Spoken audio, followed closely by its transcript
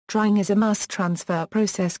Drying is a mass transfer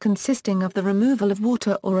process consisting of the removal of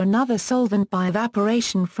water or another solvent by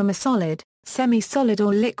evaporation from a solid, semi-solid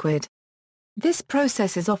or liquid. This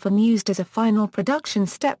process is often used as a final production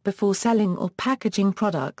step before selling or packaging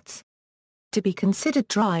products. To be considered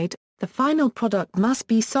dried, the final product must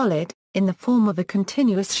be solid, in the form of a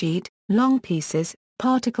continuous sheet, long pieces,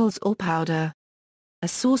 particles or powder. A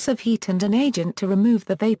source of heat and an agent to remove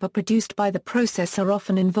the vapor produced by the process are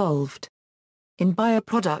often involved. In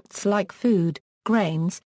bioproducts like food,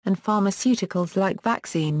 grains, and pharmaceuticals like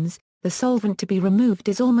vaccines, the solvent to be removed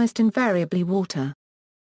is almost invariably water.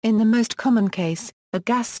 In the most common case, a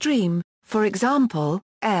gas stream, for example,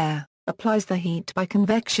 air, applies the heat by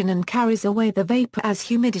convection and carries away the vapor as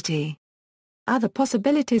humidity. Other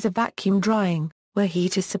possibilities of vacuum drying, where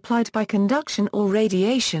heat is supplied by conduction or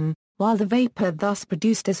radiation, while the vapor thus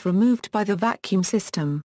produced is removed by the vacuum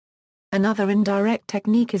system. Another indirect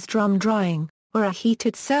technique is drum drying, where a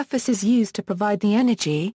heated surface is used to provide the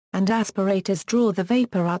energy, and aspirators draw the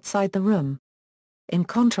vapor outside the room. In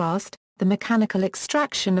contrast, the mechanical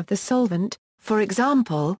extraction of the solvent, for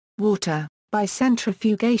example, water, by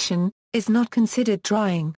centrifugation, is not considered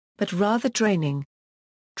drying, but rather draining.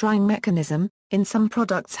 Drying mechanism: in some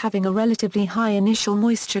products having a relatively high initial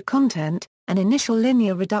moisture content, an initial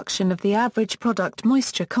linear reduction of the average product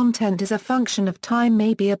moisture content as a function of time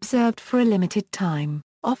may be observed for a limited time,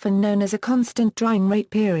 often known as a constant drying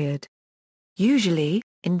rate period. Usually,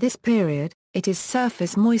 in this period, it is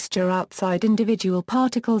surface moisture outside individual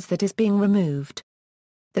particles that is being removed.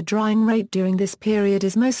 The drying rate during this period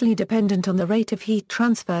is mostly dependent on the rate of heat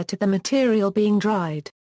transfer to the material being dried.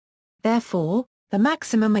 Therefore, the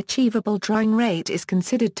maximum achievable drying rate is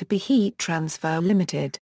considered to be heat transfer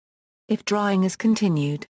limited. If drying is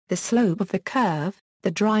continued, the slope of the curve,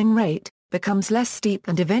 the drying rate, becomes less steep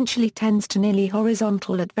and eventually tends to nearly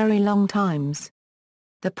horizontal at very long times.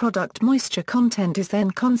 The product moisture content is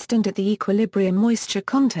then constant at the equilibrium moisture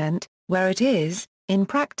content, where it is, in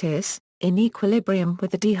practice, in equilibrium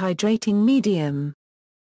with the dehydrating medium.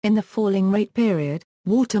 In the falling rate period,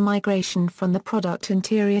 water migration from the product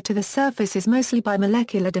interior to the surface is mostly by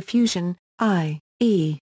molecular diffusion,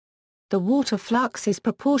 i.e. the water flux is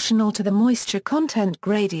proportional to the moisture content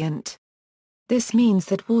gradient. This means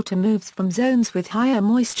that water moves from zones with higher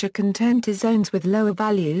moisture content to zones with lower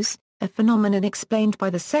values, a phenomenon explained by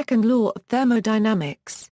the second law of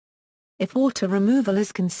thermodynamics. If water removal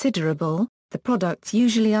is considerable, the products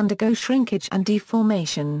usually undergo shrinkage and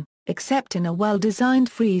deformation, except in a well-designed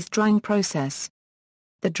freeze-drying process.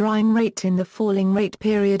 The drying rate in the falling rate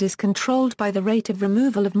period is controlled by the rate of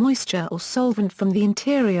removal of moisture or solvent from the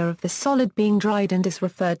interior of the solid being dried and is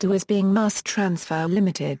referred to as being mass transfer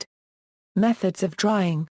limited. Methods of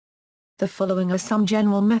drying. The following are some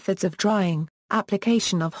general methods of drying.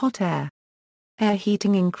 Application of hot air. Air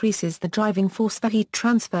heating increases the driving force for heat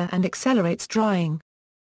transfer and accelerates drying.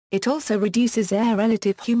 It also reduces air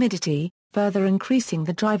relative humidity, further increasing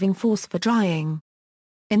the driving force for drying.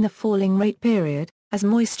 In the falling rate period, as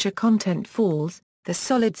moisture content falls, the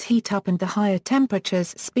solids heat up and the higher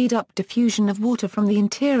temperatures speed up diffusion of water from the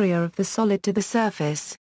interior of the solid to the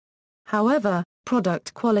surface. However,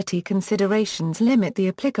 product quality considerations limit the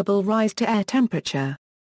applicable rise to air temperature.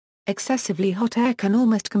 Excessively hot air can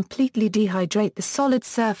almost completely dehydrate the solid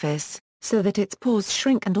surface, so that its pores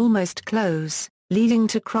shrink and almost close, leading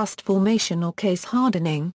to crust formation or case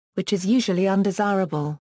hardening, which is usually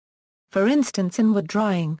undesirable. For instance, in wood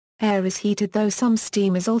drying, air is heated though some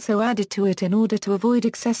steam is also added to it in order to avoid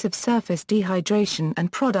excessive surface dehydration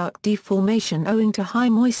and product deformation owing to high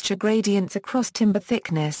moisture gradients across timber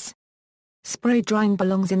thickness. Spray drying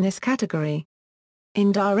belongs in this category.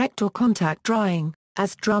 Indirect or contact drying,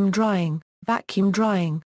 as drum drying, vacuum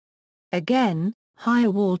drying. Again, higher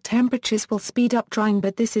wall temperatures will speed up drying,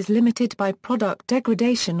 but this is limited by product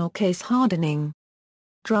degradation or case hardening.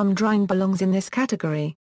 Drum drying belongs in this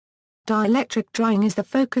category. Dielectric drying is the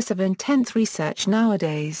focus of intense research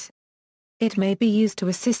nowadays. It may be used to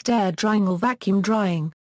assist air drying or vacuum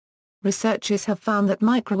drying. Researchers have found that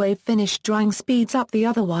microwave finish drying speeds up the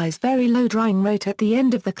otherwise very low drying rate at the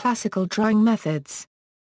end of the classical drying methods.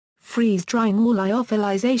 Freeze-drying or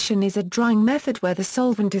lyophilization is a drying method where the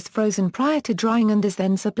solvent is frozen prior to drying and is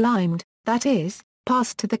then sublimed, that is,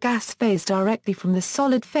 passed to the gas phase directly from the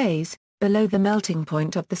solid phase, below the melting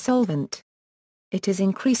point of the solvent. It is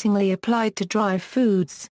increasingly applied to dry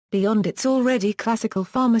foods, beyond its already classical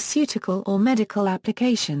pharmaceutical or medical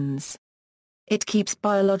applications. It keeps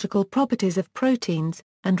biological properties of proteins,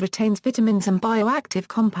 and retains vitamins and bioactive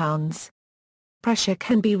compounds. Pressure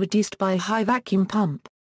can be reduced by a high vacuum pump.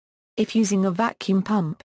 If using a vacuum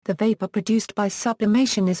pump, the vapor produced by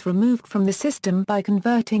sublimation is removed from the system by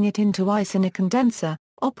converting it into ice in a condenser,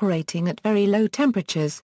 operating at very low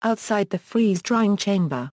temperatures, outside the freeze-drying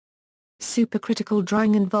chamber. Supercritical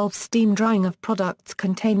drying involves steam drying of products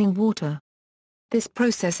containing water. This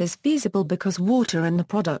process is feasible because water in the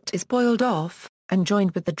product is boiled off, and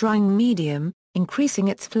joined with the drying medium, increasing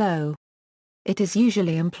its flow. It is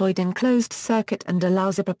usually employed in closed circuit and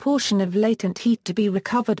allows a proportion of latent heat to be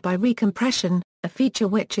recovered by recompression, a feature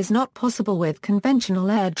which is not possible with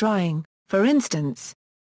conventional air drying, for instance.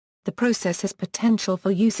 The process has potential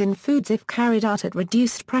for use in foods if carried out at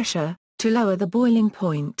reduced pressure, to lower the boiling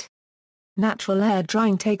point. Natural air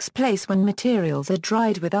drying takes place when materials are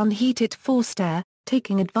dried with unheated forced air,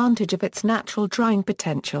 taking advantage of its natural drying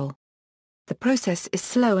potential. The process is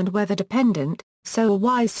slow and weather-dependent, so a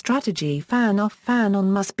wise strategy fan-off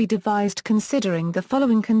fan-on must be devised considering the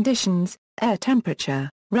following conditions: air temperature,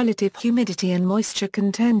 relative humidity and moisture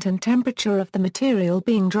content and temperature of the material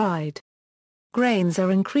being dried. Grains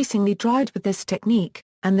are increasingly dried with this technique,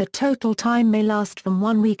 and the total time may last from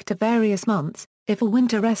 1 week to various months, if a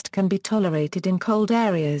winter rest can be tolerated in cold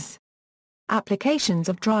areas. Applications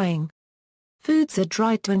of drying. Foods are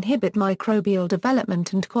dried to inhibit microbial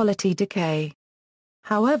development and quality decay.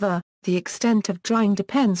 However, the extent of drying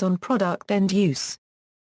depends on product end use.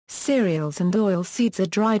 Cereals and oil seeds are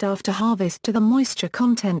dried after harvest to the moisture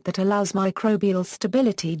content that allows microbial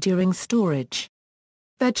stability during storage.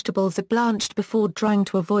 Vegetables are blanched before drying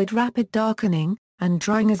to avoid rapid darkening, and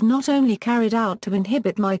drying is not only carried out to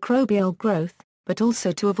inhibit microbial growth, but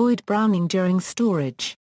also to avoid browning during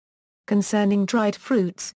storage. Concerning dried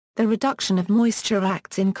fruits, the reduction of moisture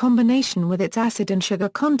acts in combination with its acid and sugar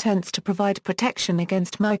contents to provide protection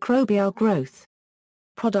against microbial growth.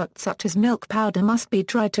 Products such as milk powder must be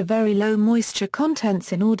dried to very low moisture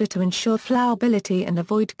contents in order to ensure flowability and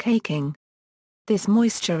avoid caking. This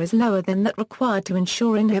moisture is lower than that required to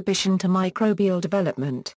ensure inhibition to microbial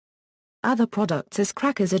development. Other products as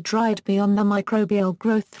crackers are dried beyond the microbial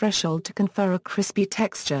growth threshold to confer a crispy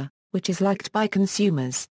texture, which is liked by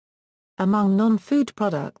consumers. Among non-food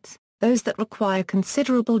products, those that require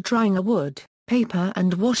considerable drying are wood, paper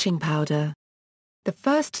and washing powder. The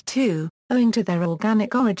first two, owing to their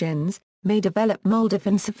organic origins, may develop mold if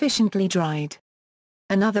insufficiently dried.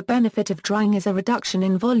 Another benefit of drying is a reduction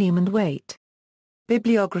in volume and weight.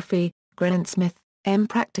 Bibliography: Smith, M.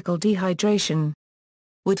 Practical Dehydration.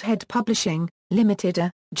 Woodhead Publishing, Limited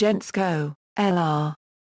A, Gensco, L.R.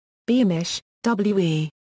 Beamish, W.E.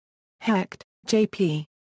 Hecht, J.P.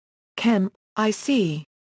 Kemp, I.C.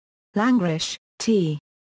 Langrish, T.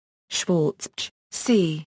 Schwartz,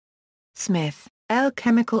 C. Smith, L.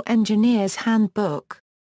 Chemical Engineer's Handbook.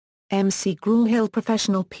 M.C. Gruhill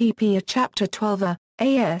Professional pp. A Chapter 12 A,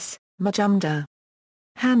 A.S., Majumdar.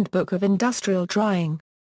 Handbook of Industrial Drying.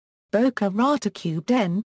 Boca Rata Cubed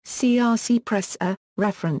N, CRC Press A,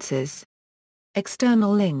 References.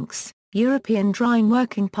 External links: European Drying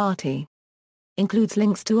Working Party. Includes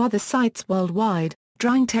links to other sites worldwide.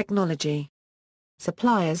 Drying technology.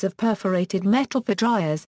 Suppliers of perforated metal for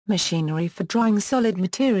dryers, machinery for drying solid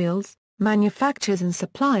materials, manufacturers and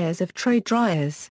suppliers of trade dryers.